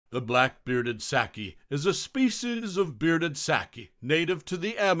The black-bearded saki is a species of bearded saki native to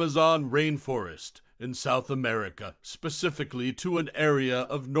the Amazon rainforest in South America, specifically to an area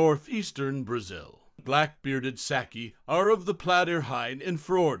of northeastern Brazil. Black-bearded saki are of the Platyrrhine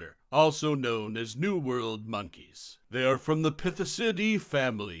infraorder, also known as New World monkeys. They are from the Pithecidae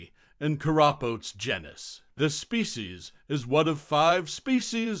family and Chiropotes genus. This species is one of 5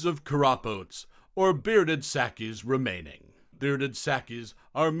 species of Chiropotes, or bearded sakis, remaining. Bearded sakis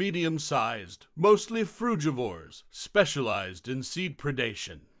are medium-sized, mostly frugivores, specialized in seed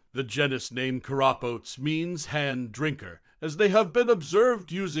predation. The genus name Chiropotes means hand drinker, as they have been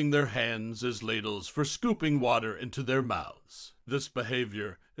observed using their hands as ladles for scooping water into their mouths. This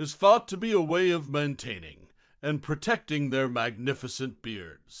behavior is thought to be a way of maintaining and protecting their magnificent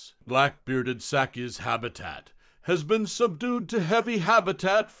beards. Black-bearded saki's habitat has been subdued to heavy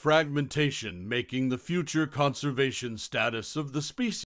habitat fragmentation, making the future conservation status of the species